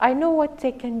 I know what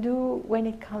they can do when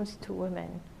it comes to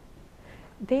women.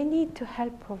 They need to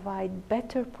help provide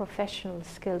better professional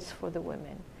skills for the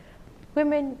women.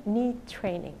 Women need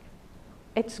training.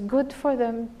 It's good for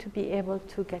them to be able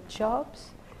to get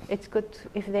jobs. It's good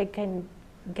if they can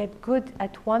get good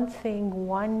at one thing,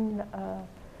 one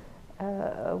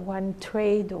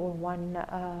trade or one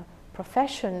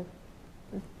profession.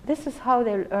 This is how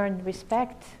they'll earn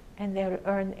respect, and they'll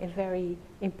earn a very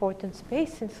important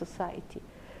space in society.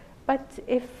 But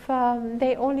if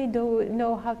they only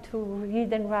know how to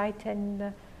read and write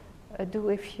and do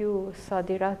a few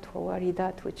sadirat or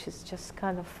waridat, which is just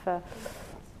kind of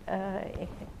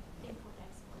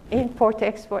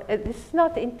import-export. This is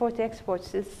not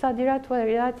import-exports. Sadirat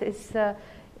waridat is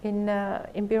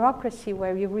in bureaucracy,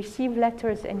 where you receive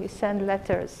letters and you send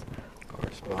letters.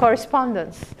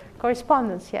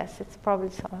 Correspondence, yes, it's probably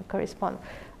correspondence.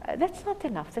 That's not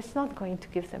enough. That's not going to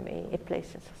give them a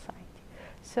place in society.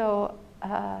 So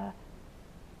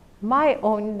my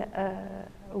own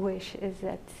wish is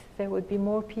that there would be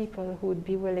more people who would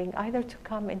be willing either to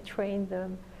come and train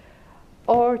them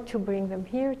or to bring them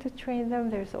here to train them.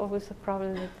 There's always a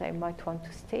problem that they might want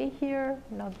to stay here,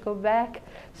 not go back.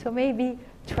 So maybe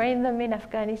train them in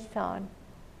Afghanistan.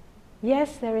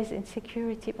 Yes, there is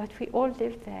insecurity, but we all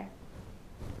live there.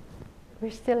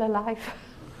 We're still alive.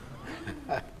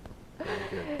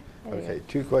 Okay,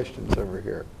 2 questions over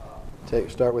here.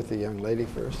 Start with the young lady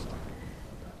first.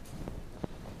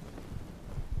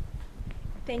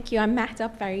 Thank you. I'm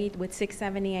Mahtab Farid with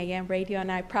 670 AM Radio,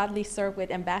 and I proudly serve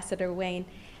with Ambassador Wayne.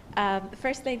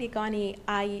 First Lady Ghani,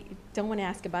 I don't want to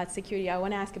ask about security. I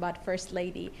want to ask about First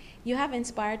Lady. You have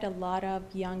inspired a lot of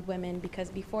young women, because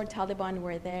before Taliban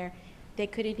were there, they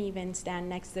couldn't even stand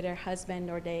next to their husband,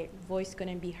 or their voice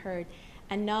couldn't be heard.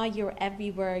 And now you're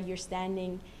everywhere. You're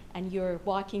standing and you're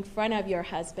walking in front of your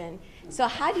husband. So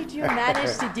how did you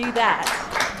manage to do that?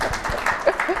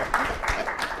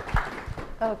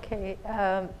 Okay,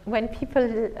 when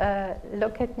people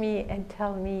look at me and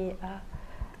tell me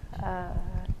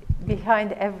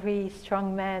behind every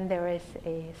strong man there is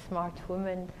a smart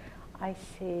woman, I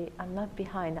say, I'm not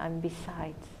behind, I'm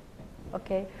beside.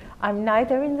 Okay, I'm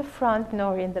neither in the front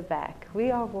nor in the back.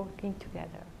 We are working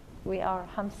together. We are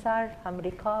Hamsar,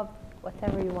 Hamrikab,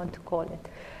 whatever you want to call it.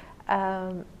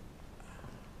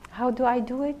 How do I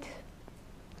do it?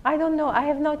 I don't know. I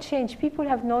have not changed. People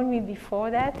have known me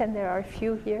before that, and there are a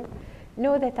few here,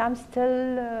 know that I'm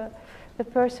still the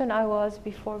person I was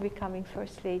before becoming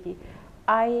First Lady.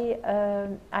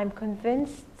 I'm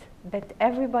convinced that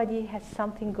everybody has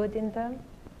something good in them,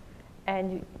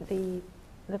 and the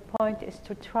point is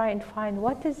to try and find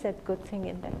what is that good thing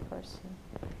in that person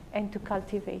and to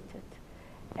cultivate it.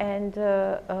 And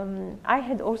I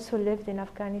had also lived in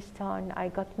Afghanistan. I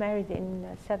got married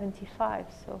in 75,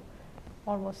 so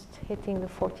almost hitting the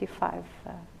 45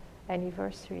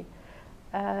 anniversary.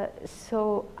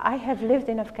 So I have lived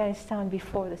in Afghanistan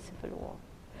before the civil war.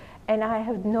 And I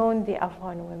have known the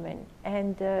Afghan women.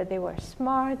 And they were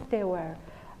smart, they were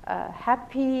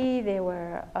happy, they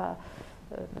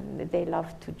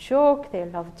loved to joke, they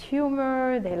loved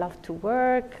humor, they loved to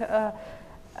work.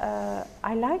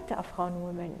 I liked the Afghan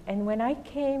women. And when I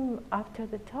came after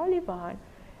the Taliban,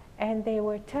 and they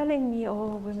were telling me,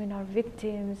 oh, women are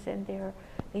victims, and they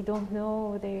don't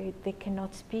know, they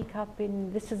cannot speak up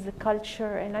in, this is the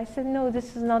culture. And I said, no,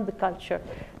 this is not the culture.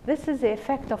 This is the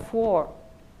effect of war.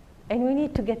 And we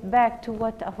need to get back to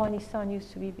what Afghanistan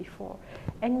used to be before.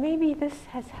 And maybe this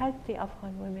has helped the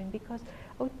Afghan women, because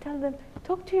I would tell them,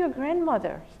 talk to your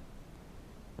grandmothers.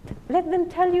 Let them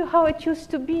tell you how it used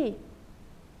to be.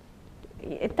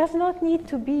 It does not need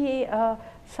to be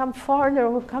some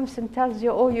foreigner who comes and tells you,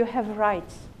 oh, you have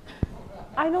rights.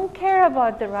 I don't care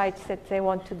about the rights that they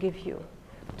want to give you.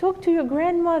 Talk to your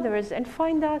grandmothers and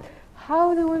find out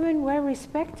how the women were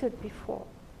respected before.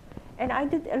 And I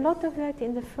did a lot of that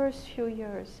in the first few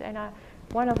years. And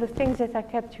one of the things that I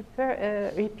kept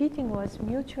repeating was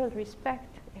mutual respect,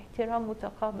 احترام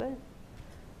متقابل.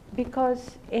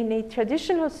 Because in a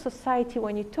traditional society,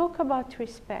 when you talk about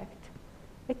respect,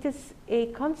 it is a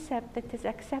concept that is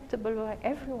acceptable by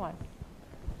everyone.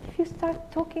 If you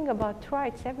start talking about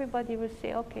rights, everybody will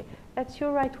say, okay, that's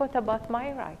your right, what about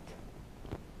my right?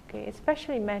 Okay,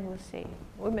 especially men will say,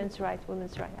 women's right,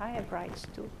 women's right, I have rights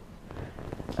too.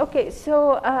 Okay,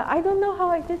 so I don't know how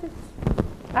I did it.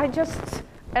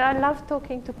 And I love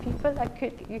talking to people,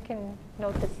 you can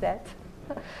notice that.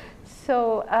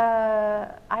 So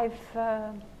I've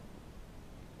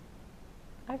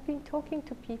been talking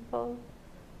to people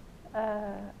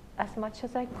as much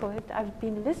as I could. I've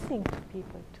been listening to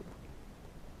people too.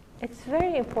 It's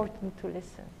very important to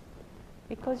listen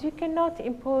because you cannot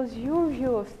impose your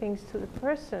view of things to the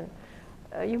person.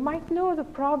 You might know the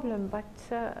problem,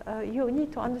 but you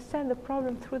need to understand the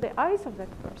problem through the eyes of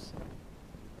that person.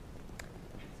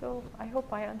 So I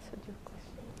hope I answered your question.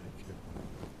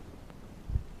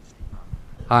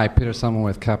 Hi, Peter Salmon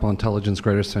with Capital Intelligence,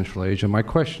 Greater Central Asia. My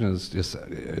question is just,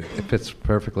 it fits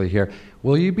perfectly here.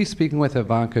 Will you be speaking with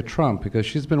Ivanka Trump? Because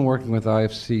she's been working with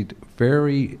IFC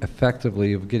very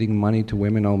effectively of getting money to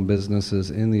women-owned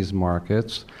businesses in these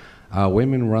markets.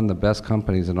 Women run the best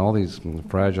companies in all these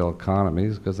fragile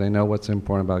economies because they know what's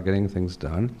important about getting things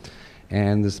done.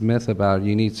 And this myth about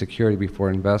you need security before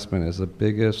investment is the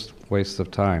biggest waste of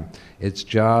time. It's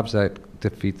jobs that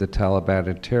defeat the Taliban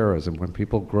and terrorism. When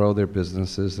people grow their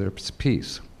businesses, there's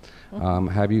peace.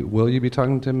 Will you be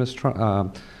talking to Ms.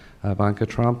 Ivanka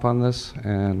Trump on this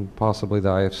and possibly the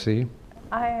IFC?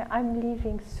 I'm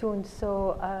leaving soon,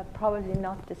 so probably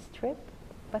not this trip,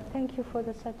 but thank you for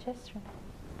the suggestion.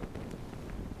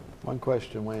 One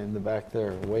question way in the back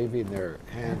there, waving their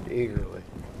hand eagerly.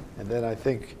 And then I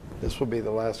think this will be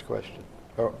the last question.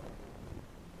 Oh.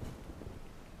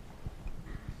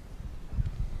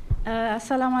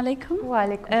 Assalamu alaikum. Wa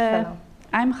alaikum salam.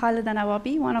 I'm Khalida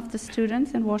Nawabi, one of the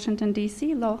students in Washington,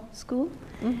 D.C. Law School.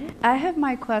 I have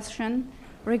my question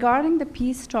regarding the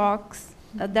peace talks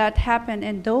that happened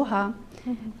in Doha.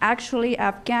 Actually,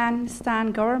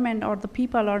 Afghanistan government or the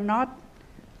people are not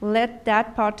let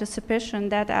that participation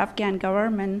that Afghan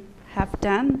government have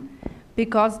done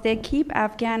because they keep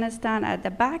Afghanistan at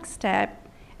the backstep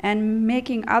and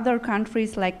making other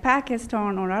countries like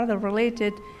Pakistan or other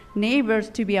related neighbors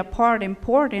to be a part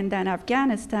important than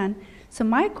Afghanistan. So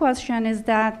my question is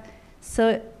that,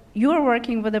 so you're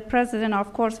working with the president,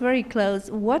 of course, very close.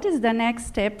 What is the next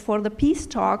step for the peace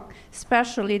talk,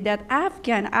 especially that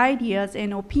Afghan ideas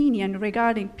and opinion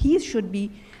regarding peace should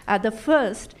be at the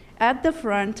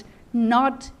front,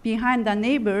 not behind the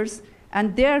neighbors,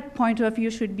 and their point of view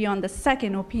should be on the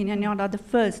second opinion, not on the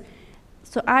first.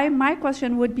 So my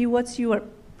question would be, what's your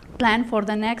plan for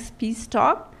the next peace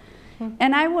talk?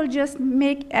 And I will just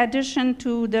make addition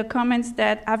to the comments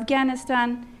that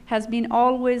Afghanistan has been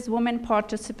always women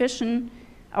participation.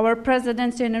 Our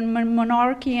presidents in a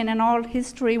monarchy and in all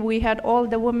history, we had all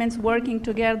the women working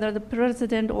together, the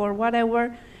president or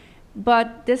whatever.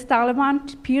 But this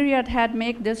Taliban period had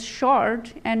made this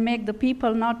short and make the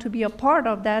people not to be a part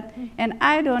of that. And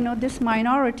I don't know, this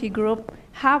minority group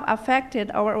have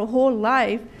affected our whole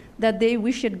life that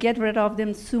we should get rid of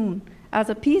them soon. As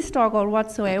a peace talk or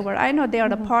whatsoever. I know they are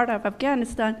a part of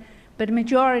Afghanistan, but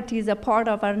majority is a part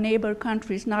of our neighbor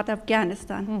countries, not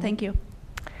Afghanistan. Thank you.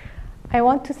 I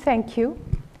want to thank you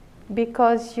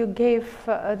because you gave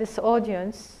this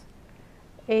audience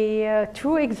a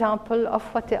true example of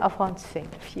what the Afghans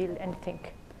feel and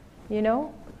think. You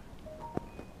know,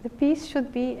 the peace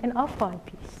should be an Afghan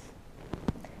peace.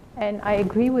 And I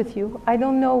agree with you. I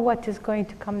don't know what is going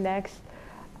to come next.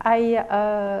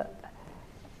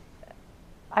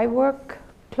 I work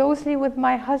closely with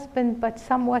my husband, but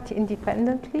somewhat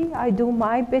independently. I do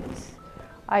my bits.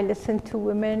 I listen to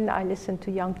women, I listen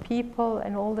to young people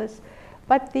and all this.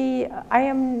 But I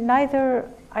am neither,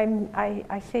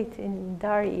 I say it in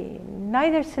Dari,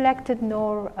 neither selected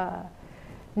nor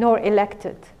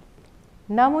elected.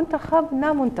 Na muntakhab,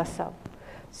 na muntasab.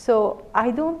 So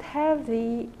I don't have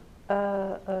the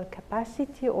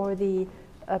capacity or the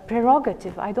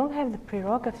prerogative. I don't have the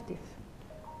prerogative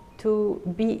to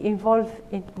be involved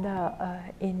in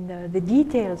the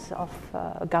details of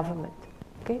government.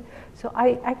 Okay? So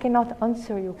I cannot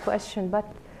answer your question, but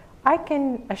I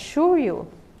can assure you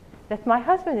that my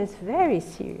husband is very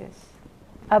serious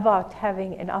about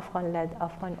having an Afghan-led,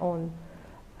 Afghan-owned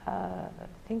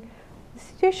thing. The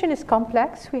situation is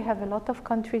complex. We have a lot of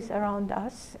countries around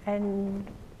us, and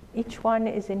each one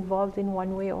is involved in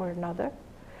one way or another.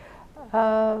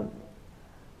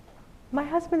 My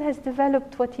husband has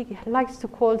developed what he likes to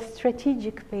call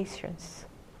strategic patience.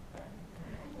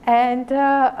 And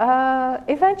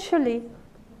eventually,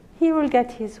 he will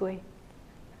get his way.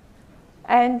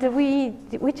 And we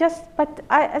just, but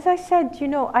as I said, you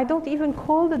know, I don't even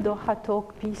call the Doha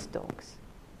talk peace talks.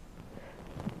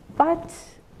 But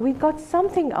we got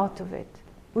something out of it.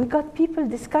 We got people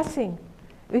discussing.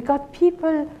 We got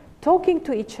people talking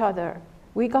to each other.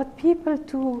 We got people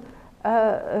to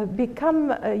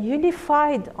become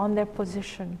unified on their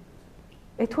position.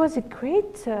 It was a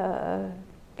great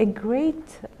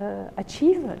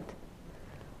achievement.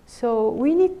 So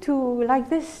we need to, like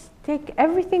this, take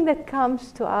everything that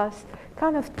comes to us,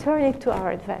 kind of turn it to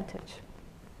our advantage.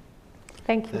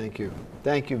 Thank you. Thank you.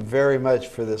 Thank you very much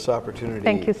for this opportunity.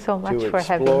 Thank you so much to for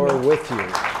having me. explore with you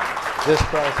this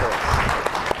process.